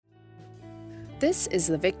This is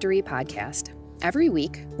the Victory Podcast. Every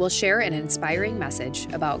week, we'll share an inspiring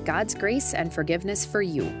message about God's grace and forgiveness for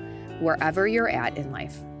you, wherever you're at in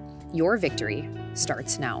life. Your victory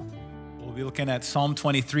starts now. We'll be looking at Psalm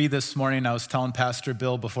 23 this morning. I was telling Pastor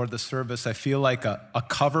Bill before the service, I feel like a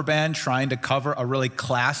cover band trying to cover a really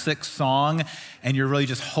classic song, and you're really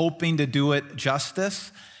just hoping to do it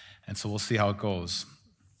justice. And so we'll see how it goes.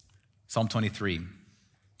 Psalm 23.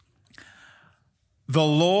 The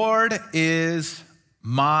Lord is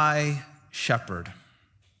my shepherd.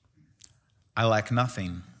 I lack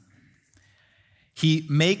nothing. He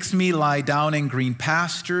makes me lie down in green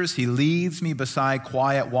pastures. He leads me beside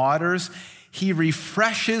quiet waters. He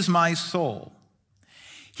refreshes my soul.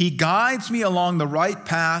 He guides me along the right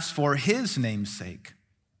path for his name's sake.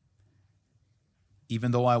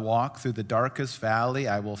 Even though I walk through the darkest valley,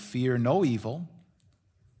 I will fear no evil,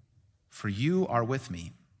 for you are with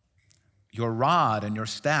me. Your rod and your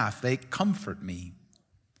staff, they comfort me.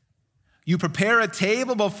 You prepare a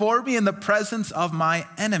table before me in the presence of my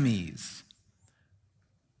enemies.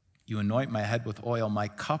 You anoint my head with oil, my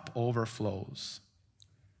cup overflows.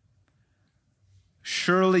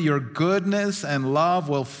 Surely your goodness and love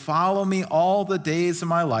will follow me all the days of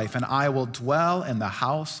my life, and I will dwell in the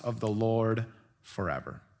house of the Lord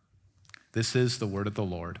forever. This is the word of the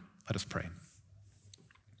Lord. Let us pray.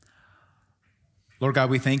 Lord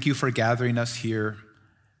God, we thank you for gathering us here.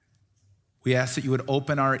 We ask that you would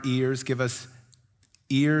open our ears, give us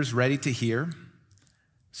ears ready to hear,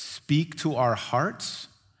 speak to our hearts,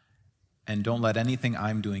 and don't let anything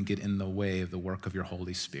I'm doing get in the way of the work of your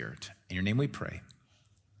Holy Spirit. In your name we pray.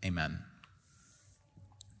 Amen.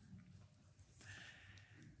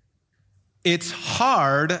 It's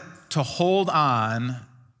hard to hold on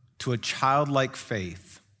to a childlike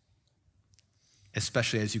faith,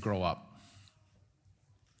 especially as you grow up.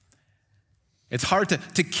 It's hard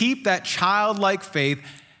to keep that childlike faith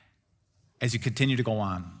as you continue to go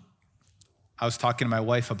on. I was talking to my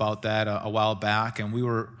wife about that a while back, and we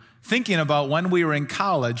were thinking about when we were in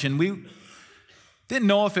college, and we didn't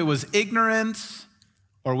know if it was ignorance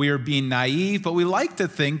or we were being naive, but we like to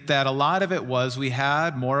think that a lot of it was we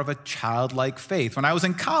had more of a childlike faith. When I was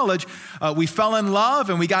in college, we fell in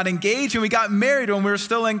love and we got engaged and we got married when we were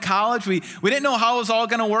still in college. We didn't know how it was all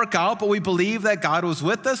going to work out, but we believed that God was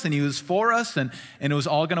with us and he was for us and it was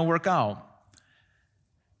all going to work out.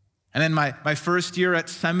 And then my first year at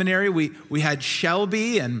seminary, we had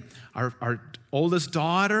Shelby and our oldest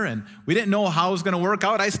daughter, and we didn't know how it was going to work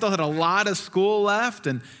out. I still had a lot of school left,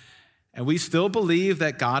 and we still believed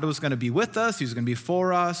that God was going to be with us, he was going to be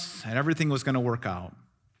for us, and everything was going to work out.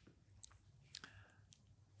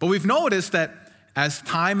 But we've noticed that as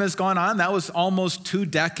time has gone on, that was almost 2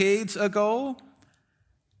 decades ago,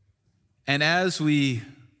 and as we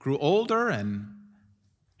grew older and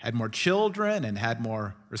had more children and had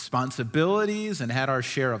more responsibilities and had our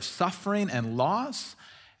share of suffering and loss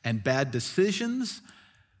and bad decisions,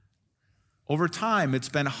 over time, it's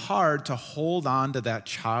been hard to hold on to that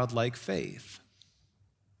childlike faith.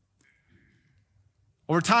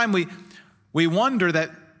 Over time, we wonder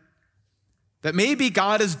that maybe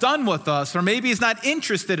God is done with us, or maybe he's not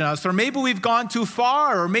interested in us, or maybe we've gone too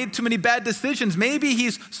far or made too many bad decisions. Maybe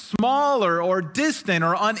he's smaller or distant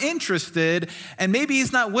or uninterested, and maybe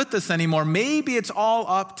he's not with us anymore. Maybe it's all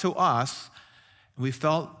up to us. And we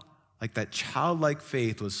felt like that childlike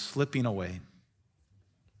faith was slipping away.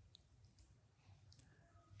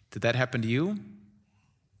 Did that happen to you?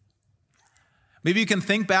 Maybe you can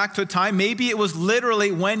think back to a time, maybe it was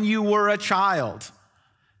literally when you were a child.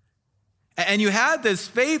 And you had this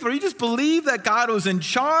faith where you just believed that God was in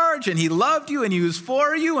charge and he loved you and he was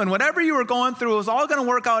for you, and whatever you were going through, it was all going to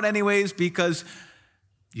work out anyways because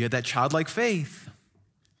you had that childlike faith.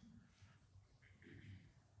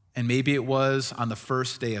 And maybe it was on the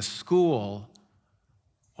first day of school,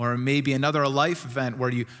 or maybe another life event where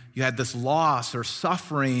you had this loss or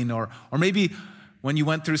suffering, or maybe when you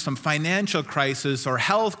went through some financial crisis or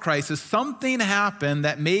health crisis, something happened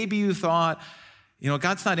that maybe you thought,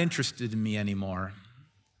 God's not interested in me anymore.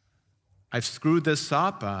 I've screwed this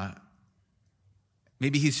up.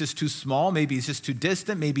 Maybe he's just too small. Maybe he's just too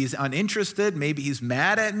distant. Maybe he's uninterested. Maybe he's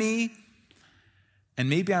mad at me. And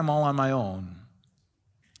maybe I'm all on my own.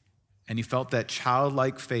 And you felt that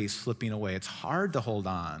childlike faith slipping away. It's hard to hold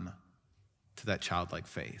on to that childlike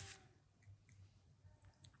faith.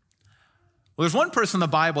 Well, there's one person in the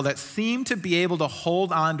Bible that seemed to be able to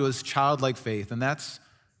hold on to his childlike faith, and that's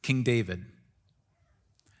King David.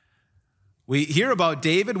 We hear about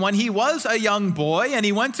David when he was a young boy and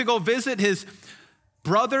he went to go visit his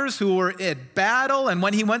brothers who were at battle, and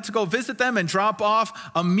when he went to go visit them and drop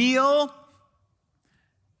off a meal,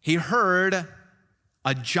 he heard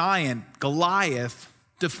a giant, Goliath,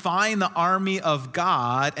 defying the army of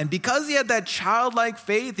God. And because he had that childlike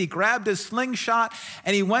faith, he grabbed his slingshot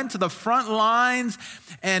and he went to the front lines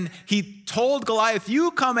and he told Goliath,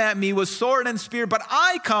 "You come at me with sword and spear, but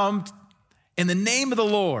I come in the name of the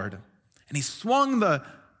Lord." And he swung the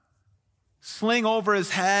sling over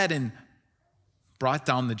his head and brought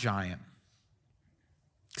down the giant.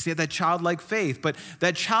 Because he had that childlike faith. But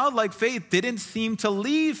that childlike faith didn't seem to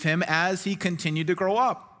leave him as he continued to grow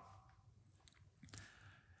up.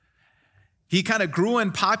 He kind of grew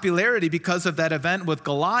in popularity because of that event with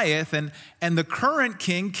Goliath, and the current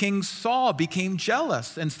king, King Saul, became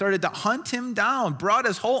jealous and started to hunt him down, brought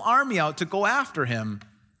his whole army out to go after him.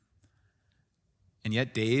 And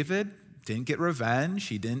yet David didn't get revenge.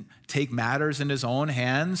 He didn't take matters in his own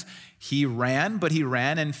hands. He ran, but he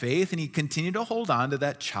ran in faith, and he continued to hold on to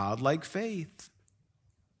that childlike faith.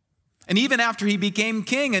 And even after he became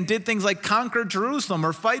king and did things like conquer Jerusalem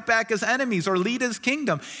or fight back his enemies or lead his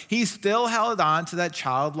kingdom, he still held on to that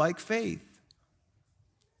childlike faith.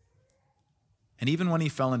 And even when he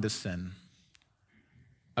fell into sin,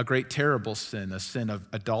 a great terrible sin, a sin of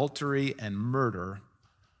adultery and murder,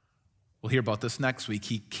 we'll hear about this next week,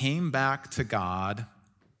 he came back to God,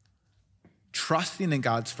 trusting in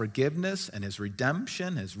God's forgiveness and his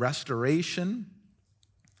redemption, his restoration,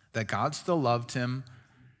 that God still loved him,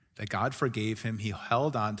 that God forgave him. He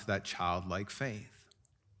held on to that childlike faith.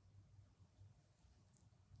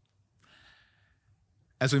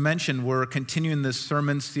 As we mentioned, we're continuing this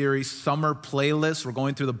sermon series, Summer Playlist. We're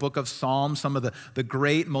going through the book of Psalms, some of the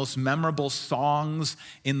great, most memorable songs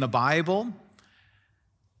in the Bible.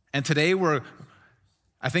 And today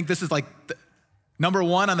I think this is like number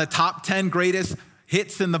one on the top 10 greatest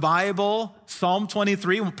hits in the Bible, Psalm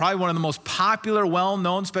 23, probably one of the most popular,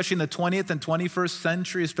 well-known, especially in the 20th and 21st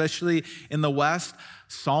century, especially in the West,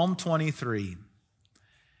 Psalm 23.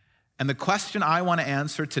 And the question I want to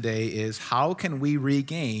answer today is, how can we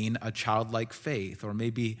regain a childlike faith, or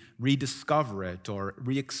maybe rediscover it, or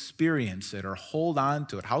re-experience it, or hold on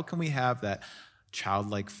to it? How can we have that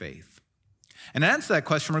childlike faith? And to answer that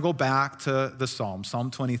question, we're going to go back to the Psalm,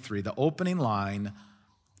 Psalm 23, the opening line,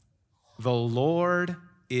 "The Lord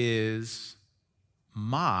is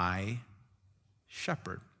my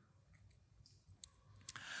shepherd."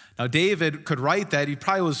 Now, David could write that. He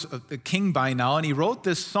probably was a king by now, and he wrote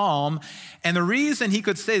this psalm. And the reason he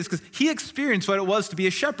could say this is because he experienced what it was to be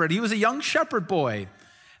a shepherd. He was a young shepherd boy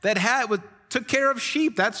that took care of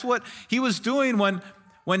sheep. That's what he was doing when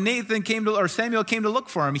Samuel came to look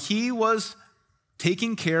for him. He was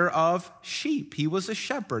taking care of sheep. He was a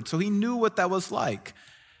shepherd, so he knew what that was like.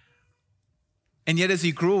 And yet as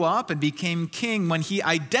he grew up and became king, when he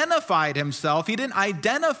identified himself, he didn't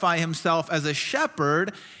identify himself as a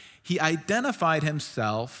shepherd, he identified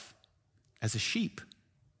himself as a sheep.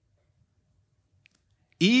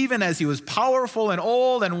 Even as he was powerful and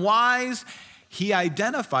old and wise, he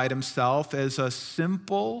identified himself as a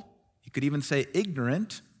simple, you could even say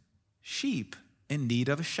ignorant, sheep in need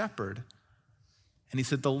of a shepherd. And he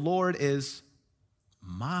said, "The Lord is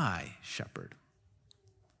my shepherd."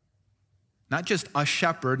 Not just a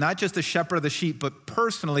shepherd, not just a shepherd of the sheep, but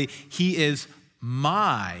personally, he is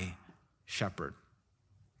my shepherd.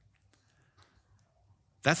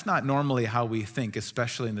 That's not normally how we think,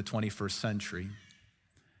 especially in the 21st century.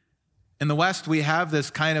 In the West, we have this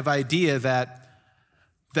kind of idea that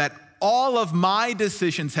all of my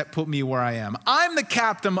decisions have put me where I am. I'm the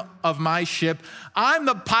captain of my ship. I'm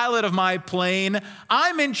the pilot of my plane.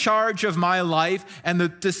 I'm in charge of my life. And the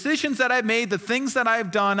decisions that I've made, the things that I've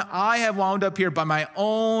done, I have wound up here by my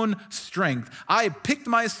own strength. I have picked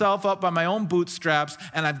myself up by my own bootstraps,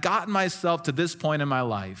 and I've gotten myself to this point in my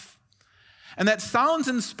life. And that sounds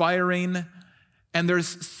inspiring, and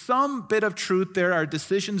there's some bit of truth there. Our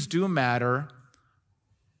decisions do matter.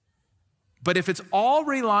 But if it's all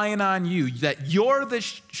relying on you, that you're the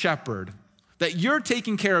shepherd, that you're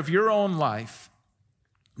taking care of your own life,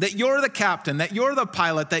 that you're the captain, that you're the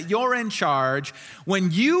pilot, that you're in charge, when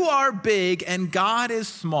you are big and God is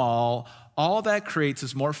small, all that creates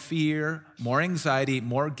is more fear, more anxiety,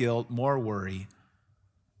 more guilt, more worry.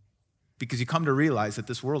 Because you come to realize that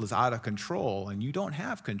this world is out of control and you don't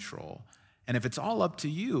have control. And if it's all up to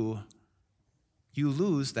you, you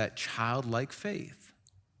lose that childlike faith.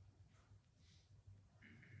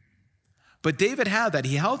 But David had that.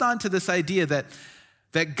 He held on to this idea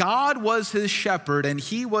that God was his shepherd and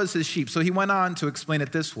he was his sheep. So he went on to explain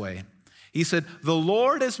it this way. He said, "The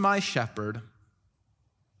Lord is my shepherd.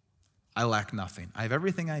 I lack nothing. I have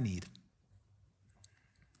everything I need.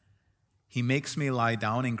 He makes me lie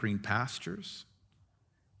down in green pastures.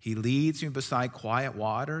 He leads me beside quiet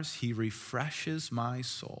waters. He refreshes my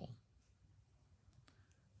soul.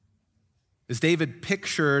 As David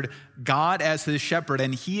pictured God as his shepherd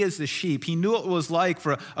and he is the sheep, he knew what it was like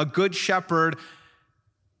for a good shepherd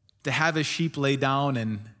to have his sheep lay down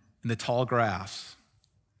in the tall grass.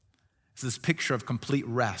 It's this picture of complete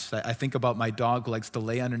rest. I think about my dog who likes to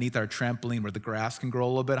lay underneath our trampoline where the grass can grow a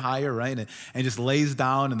little bit higher, right? And just lays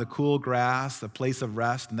down in the cool grass, a place of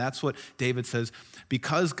rest. And that's what David says,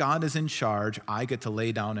 because God is in charge, I get to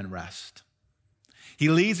lay down and rest. He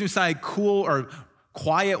leads me beside cool or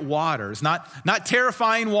quiet waters, not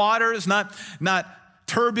terrifying waters, not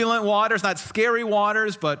turbulent waters, not scary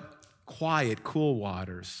waters, but quiet, cool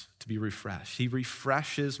waters to be refreshed. He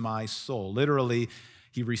refreshes my soul. Literally,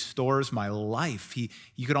 he restores my life.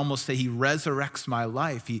 You could almost say he resurrects my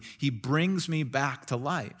life. He brings me back to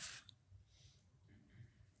life.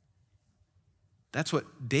 That's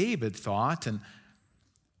what David thought,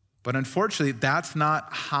 but unfortunately, that's not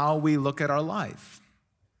how we look at our life.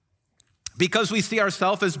 Because we see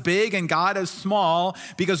ourselves as big and God as small,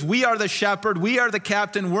 because we are the shepherd, we are the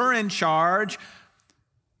captain, we're in charge,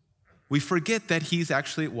 we forget that he's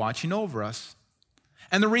actually watching over us.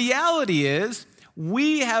 And the reality is,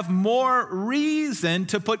 we have more reason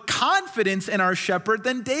to put confidence in our shepherd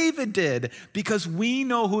than David did, because we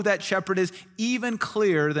know who that shepherd is even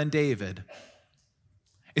clearer than David.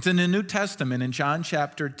 It's in the New Testament in John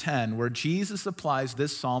chapter 10 where Jesus applies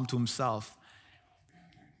this psalm to himself.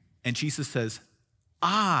 And Jesus says,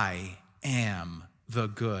 I am the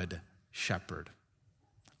good shepherd.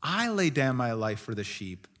 I lay down my life for the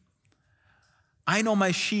sheep. I know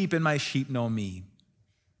my sheep and my sheep know me.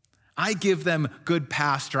 I give them good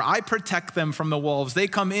pasture. I protect them from the wolves. They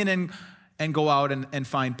come in and go out and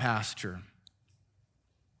find pasture.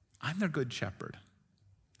 I'm their good shepherd.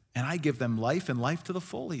 And I give them life and life to the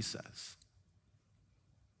full, he says.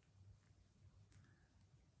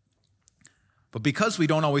 But because we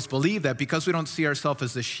don't always believe that, because we don't see ourselves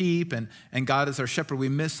as the sheep and God as our shepherd, we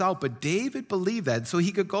miss out. But David believed that. So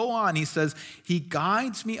he could go on. He says, he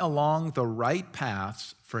guides me along the right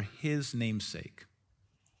paths for his name's sake.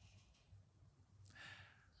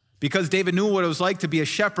 Because David knew what it was like to be a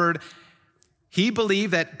shepherd, he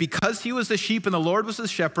believed that because he was the sheep and the Lord was the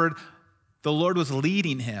shepherd, the Lord was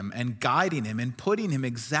leading him and guiding him and putting him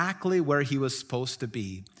exactly where he was supposed to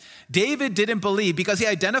be. David didn't believe, because he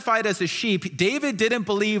identified as a sheep, David didn't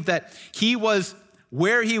believe that he was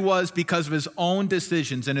where he was because of his own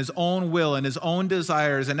decisions and his own will and his own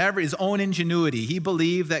desires and his own ingenuity. He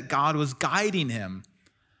believed that God was guiding him.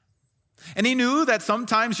 And he knew that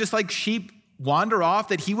sometimes, just like sheep wander off,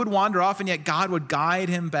 that he would wander off and yet God would guide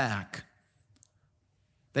him back.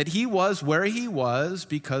 That he was where he was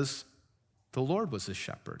because the Lord was his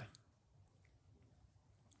shepherd.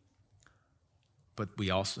 But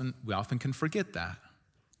we often can forget that.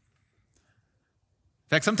 In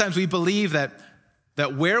fact, sometimes we believe that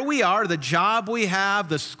where we are, the job we have,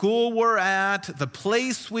 the school we're at, the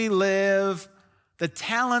place we live, the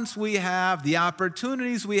talents we have, the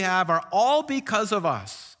opportunities we have are all because of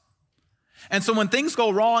us. And so when things go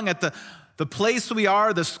wrong at the place we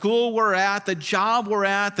are, the school we're at, the job we're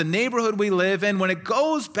at, the neighborhood we live in, when it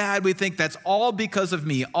goes bad, we think that's all because of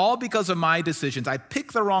me, all because of my decisions. I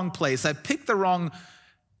picked the wrong place. I picked the wrong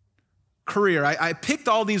career. I picked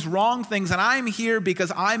all these wrong things, and I'm here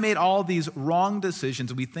because I made all these wrong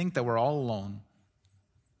decisions. We think that we're all alone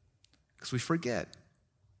because we forget.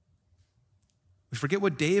 We forget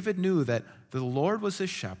what David knew, that the Lord was his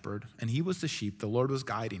shepherd and he was the sheep. The Lord was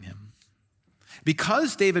guiding him.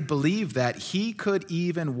 Because David believed that, he could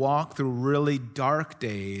even walk through really dark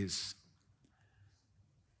days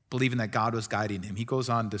believing that God was guiding him. He goes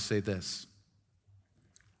on to say this: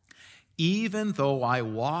 even though I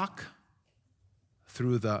walk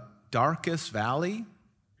through the darkest valley,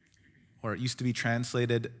 or it used to be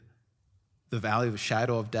translated the valley of the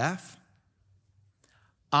shadow of death,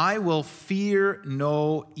 I will fear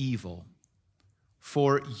no evil,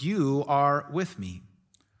 for you are with me.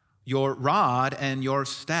 Your rod and your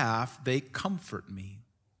staff, they comfort me.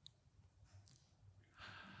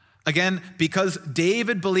 Again, because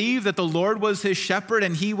David believed that the Lord was his shepherd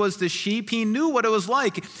and he was the sheep, he knew what it was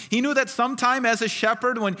like. He knew that sometime as a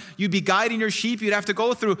shepherd, when you'd be guiding your sheep, you'd have to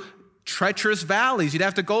go through treacherous valleys. You'd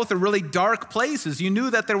have to go through really dark places. You knew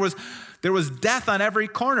that there was death on every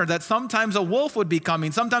corner, that sometimes a wolf would be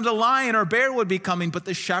coming, sometimes a lion or bear would be coming, but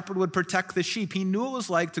the shepherd would protect the sheep. He knew what it was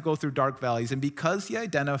like to go through dark valleys. And because he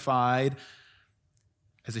identified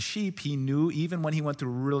as a sheep, he knew even when he went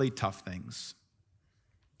through really tough things,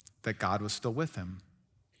 that God was still with him.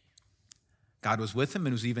 God was with him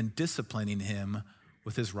and was even disciplining him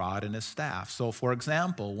with his rod and his staff. So, for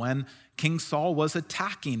example, when King Saul was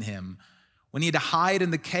attacking him, when he had to hide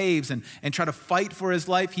in the caves and try to fight for his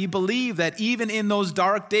life, he believed that even in those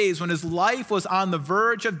dark days when his life was on the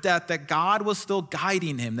verge of death, that God was still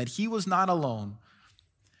guiding him, that he was not alone.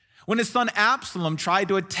 When his son Absalom tried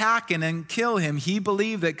to attack him and kill him, he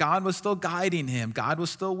believed that God was still guiding him. God was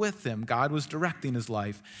still with him. God was directing his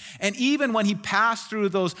life. And even when he passed through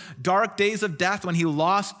those dark days of death, when he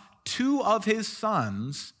lost 2 of his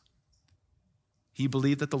sons, he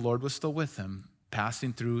believed that the Lord was still with him,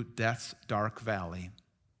 passing through death's dark valley.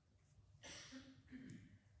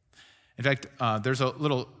 In fact, there's a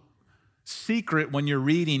little secret when you're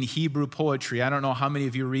reading Hebrew poetry. I don't know how many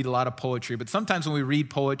of you read a lot of poetry, but sometimes when we read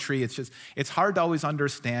poetry, it's hard to always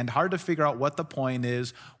understand, hard to figure out what the point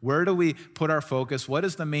is, where do we put our focus, what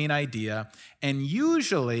is the main idea. And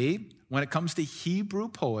usually, when it comes to Hebrew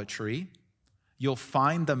poetry, you'll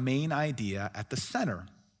find the main idea at the center.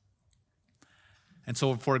 And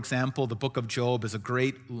so, for example, the book of Job is a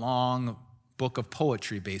great long book of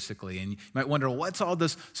poetry, basically. And you might wonder, what's all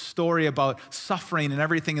this story about suffering and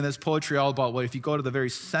everything in this poetry all about? Well, if you go to the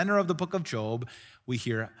very center of the book of Job, we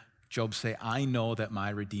hear Job say, I know that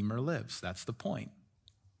my Redeemer lives. That's the point.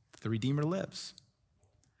 The Redeemer lives.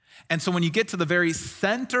 And so when you get to the very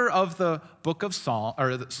center of the book of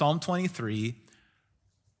Psalm 23,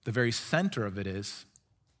 the very center of it is,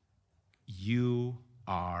 you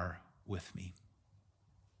are with me.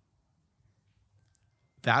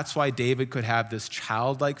 That's why David could have this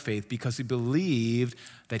childlike faith, because he believed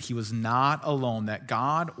that he was not alone, that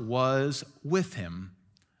God was with him,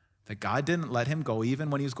 that God didn't let him go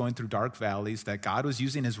even when he was going through dark valleys, that God was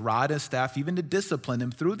using his rod and staff even to discipline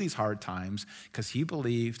him through these hard times, because he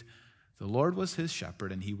believed the Lord was his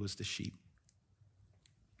shepherd and he was the sheep.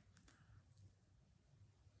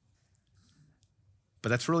 But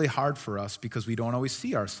that's really hard for us because we don't always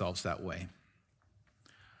see ourselves that way.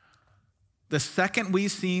 The second we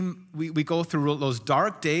go through those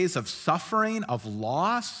dark days of suffering, of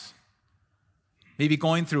loss, maybe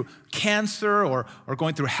going through cancer or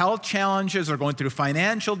going through health challenges or going through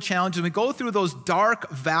financial challenges, we go through those dark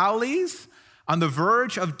valleys on the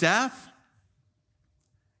verge of death,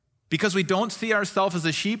 because we don't see ourselves as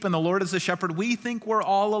a sheep and the Lord as a shepherd, we think we're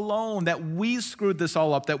all alone, that we screwed this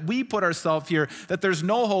all up, that we put ourselves here, that there's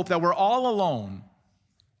no hope, that we're all alone.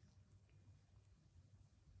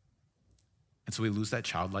 And so we lose that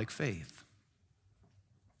childlike faith.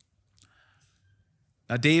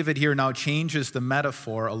 Now, David here now changes the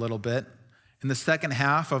metaphor a little bit. In the second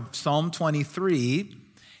half of Psalm 23,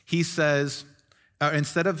 he says,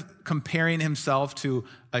 instead of comparing himself to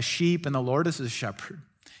a sheep and the Lord as his shepherd,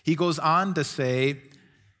 he goes on to say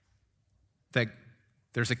that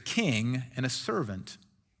there's a king and a servant.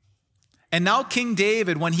 And now King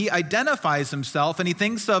David, when he identifies himself and he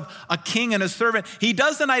thinks of a king and a servant, he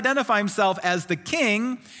doesn't identify himself as the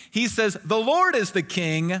king. He says, the Lord is the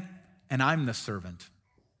king and I'm the servant.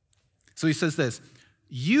 So he says this,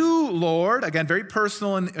 you, Lord, again, very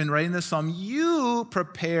personal in writing this psalm, you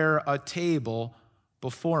prepare a table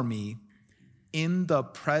before me in the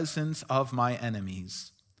presence of my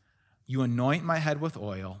enemies. You anoint my head with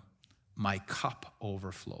oil, my cup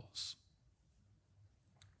overflows.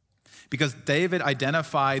 Because David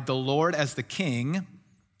identified the Lord as the king,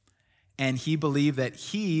 and he believed that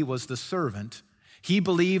he was the servant. He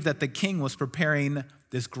believed that the king was preparing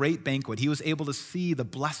this great banquet. He was able to see the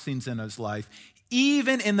blessings in his life,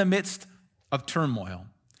 even in the midst of turmoil.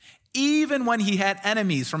 Even when he had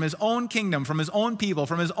enemies from his own kingdom, from his own people,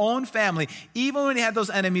 from his own family, even when he had those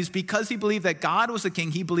enemies, because he believed that God was the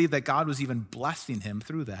king, he believed that God was even blessing him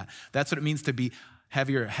through that. That's what it means to have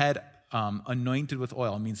your head anointed with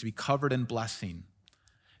oil. It means to be covered in blessing.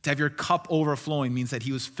 To have your cup overflowing means that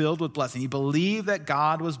he was filled with blessing. He believed that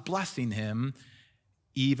God was blessing him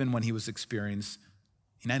even when he was experiencing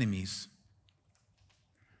enemies.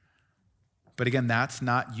 But again, that's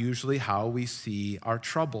not usually how we see our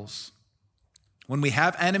troubles. When we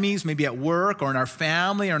have enemies, maybe at work or in our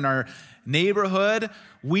family or in our neighborhood,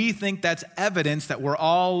 we think that's evidence that we're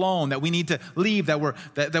all alone, that we need to leave, that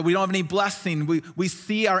we don't have any blessing. We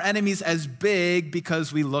see our enemies as big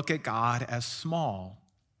because we look at God as small.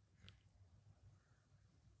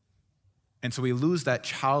 And so we lose that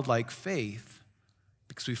childlike faith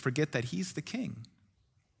because we forget that he's the king.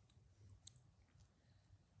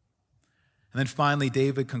 And then finally,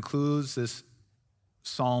 David concludes this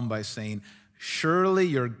psalm by saying, surely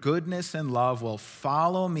your goodness and love will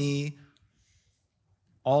follow me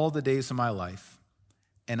all the days of my life,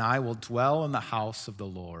 and I will dwell in the house of the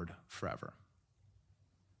Lord forever.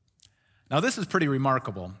 Now, this is pretty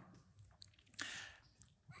remarkable.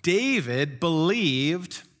 David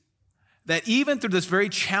believed that even through this very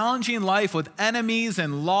challenging life with enemies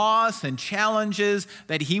and loss and challenges,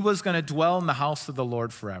 that he was going to dwell in the house of the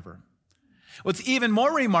Lord forever. What's even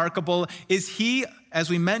more remarkable is he, as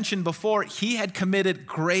we mentioned before, he had committed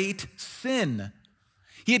great sin.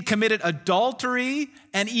 He had committed adultery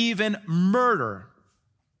and even murder.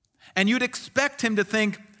 And you'd expect him to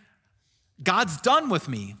think, God's done with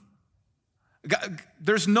me.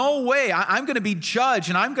 There's no way I'm going to be judged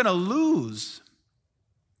and I'm going to lose.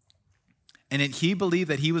 And he believed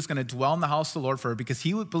that he was going to dwell in the house of the Lord forever because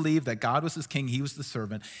he would believe that God was his king, he was the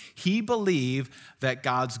servant. He believed that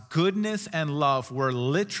God's goodness and love were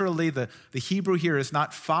literally, the Hebrew here is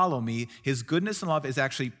not follow me. His goodness and love is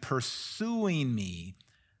actually pursuing me,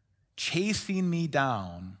 chasing me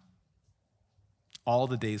down all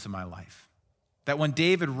the days of my life. That when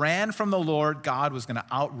David ran from the Lord, God was going to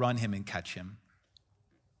outrun him and catch him.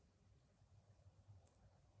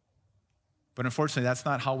 But unfortunately, that's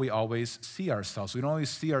not how we always see ourselves. We don't always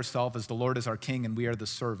see ourselves as the Lord is our king and we are the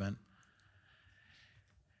servant.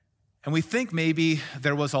 And we think maybe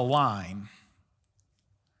there was a line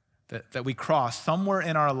that we crossed somewhere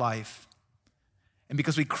in our life. And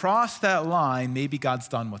because we crossed that line, maybe God's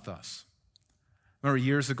done with us. I remember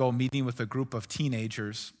years ago meeting with a group of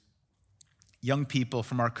teenagers, young people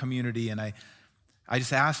from our community, and I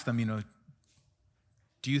just asked them,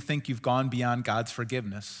 do you think you've gone beyond God's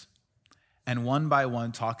forgiveness? And one by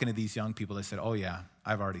one, talking to these young people, they said, oh yeah,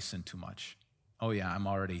 I've already sinned too much. Oh yeah, I'm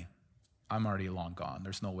already long gone.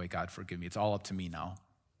 There's no way God forgive me. It's all up to me now.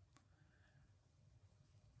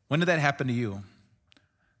 When did that happen to you?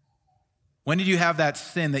 When did you have that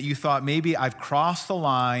sin that you thought, maybe I've crossed the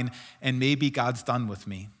line and maybe God's done with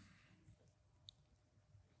me?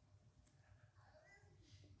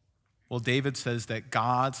 Well, David says that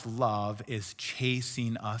God's love is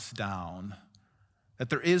chasing us down, that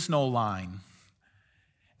there is no line.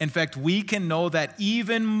 In fact, we can know that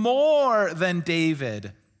even more than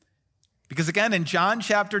David. Because again, in John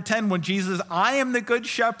chapter 10, when Jesus says, I am the good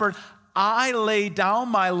shepherd, I lay down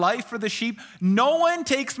my life for the sheep. No one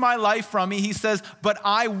takes my life from me, he says, but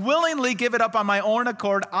I willingly give it up on my own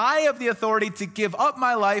accord. I have the authority to give up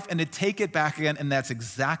my life and to take it back again, and that's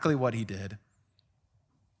exactly what he did.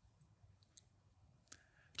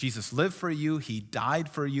 Jesus lived for you, he died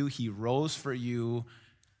for you, he rose for you.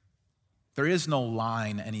 There is no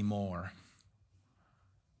line anymore.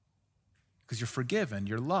 Because you're forgiven,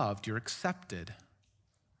 you're loved, you're accepted.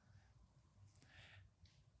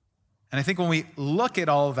 And I think when we look at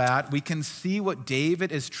all that, we can see what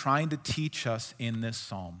David is trying to teach us in this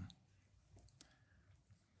psalm.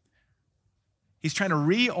 He's trying to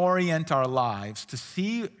reorient our lives to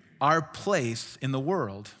see our place in the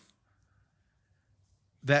world.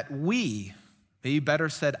 That we, maybe better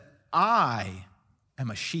said, I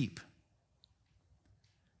am a sheep.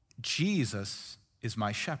 Jesus is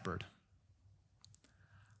my shepherd.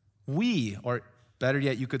 We, or better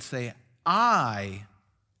yet, you could say, I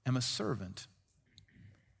am a servant,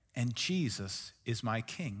 and Jesus is my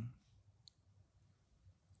king.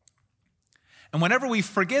 And whenever we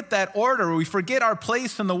forget that order, we forget our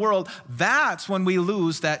place in the world, that's when we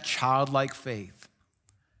lose that childlike faith.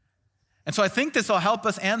 And so I think this will help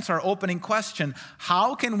us answer our opening question.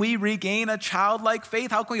 How can we regain a childlike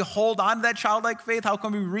faith? How can we hold on to that childlike faith? How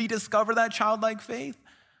can we rediscover that childlike faith?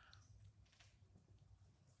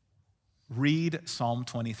 Read Psalm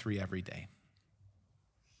 23 every day.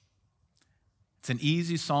 It's an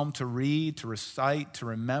easy psalm to read, to recite, to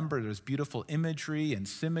remember. There's beautiful imagery and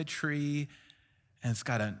symmetry, and it's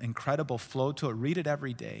got an incredible flow to it. Read it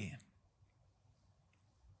every day.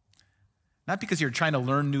 Not because you're trying to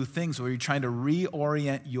learn new things, but you're trying to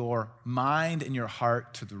reorient your mind and your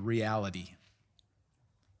heart to the reality.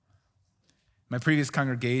 My previous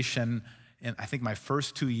congregation, and I think my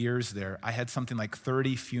first 2 years there, I had something like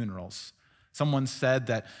 30 funerals. Someone said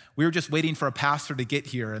that we were just waiting for a pastor to get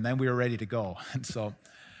here, and then we were ready to go. And so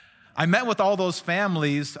I met with all those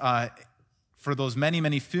families for those many,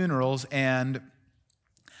 many funerals, and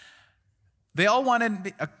they all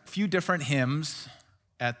wanted a few different hymns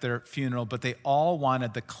at their funeral, but they all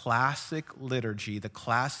wanted the classic liturgy, the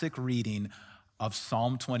classic reading of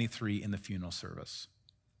Psalm 23 in the funeral service.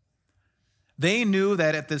 They knew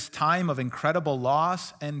that at this time of incredible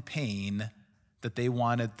loss and pain, that they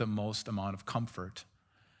wanted the most amount of comfort.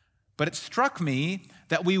 But it struck me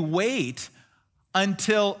that we wait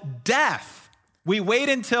until death. We wait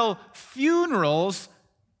until funerals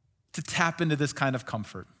to tap into this kind of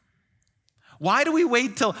comfort. Why do we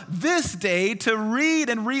wait till this day to read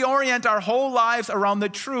and reorient our whole lives around the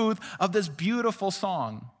truth of this beautiful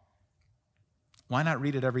song? Why not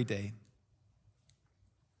read it every day?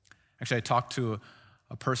 Actually, I talked to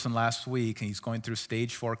a person last week, and he's going through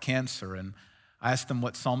stage 4 cancer, and I asked him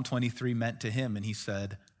what Psalm 23 meant to him, and he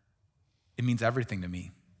said, it means everything to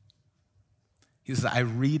me. He says, I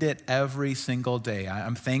read it every single day.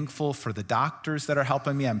 I'm thankful for the doctors that are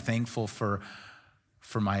helping me. I'm thankful for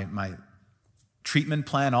my treatment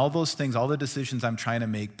plan, all those things, all the decisions I'm trying to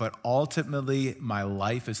make, but ultimately my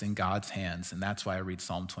life is in God's hands, and that's why I read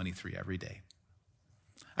Psalm 23 every day.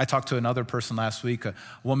 I talked to another person last week, a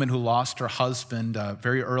woman who lost her husband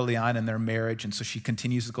very early on in their marriage, and so she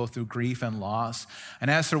continues to go through grief and loss. And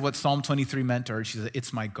I asked her what Psalm 23 meant to her. She said,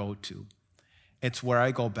 it's my go-to. It's where I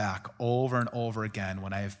go back over and over again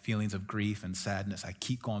when I have feelings of grief and sadness. I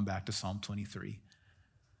keep going back to Psalm 23.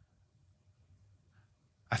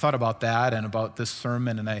 I thought about that and about this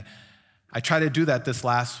sermon, and I tried to do that this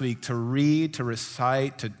last week, to read, to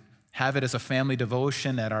recite, to have it as a family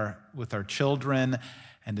devotion with our children,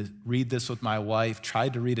 and to read this with my wife.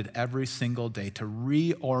 Tried to read it every single day, to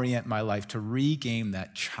reorient my life, to regain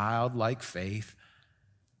that childlike faith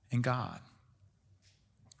in God.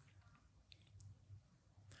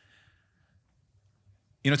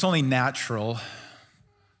 You know, it's only natural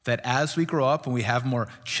that as we grow up and we have more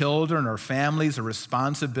children or families or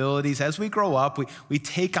responsibilities, as we grow up, we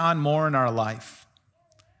take on more in our life.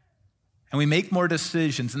 And we make more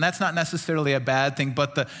decisions, and that's not necessarily a bad thing,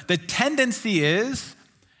 but the tendency is,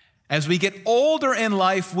 as we get older in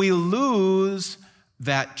life, we lose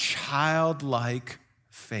that childlike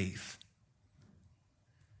faith.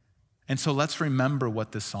 And so let's remember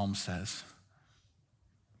what this psalm says.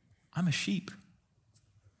 I'm a sheep.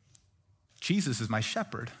 Jesus is my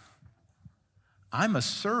shepherd. I'm a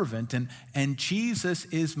servant, and Jesus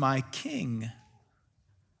is my king.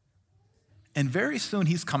 And very soon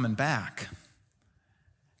he's coming back.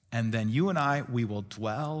 And then you and I, we will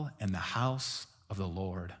dwell in the house of the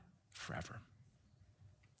Lord forever.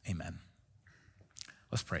 Amen.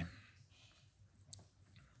 Let's pray.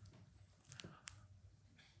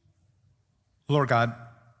 Lord God,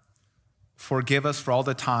 forgive us for all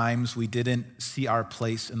the times we didn't see our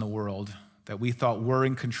place in the world, that we thought we're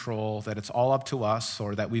in control, that it's all up to us,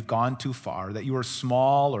 or that we've gone too far, that you are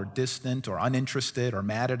small or distant or uninterested or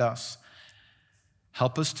mad at us.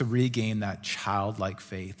 Help us to regain that childlike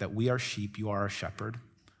faith, that we are sheep, you are our shepherd.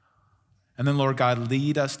 And then, Lord God,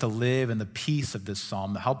 lead us to live in the peace of this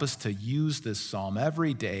psalm. Help us to use this psalm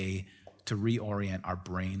every day to reorient our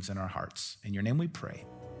brains and our hearts. In your name we pray.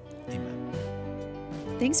 Amen.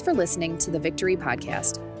 Thanks for listening to the Victory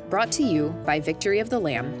Podcast, brought to you by Victory of the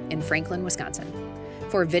Lamb in Franklin, Wisconsin.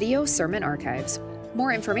 For video sermon archives,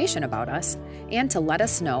 more information about us, and to let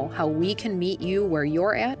us know how we can meet you where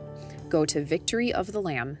you're at, go to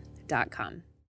victoryofthelamb.com.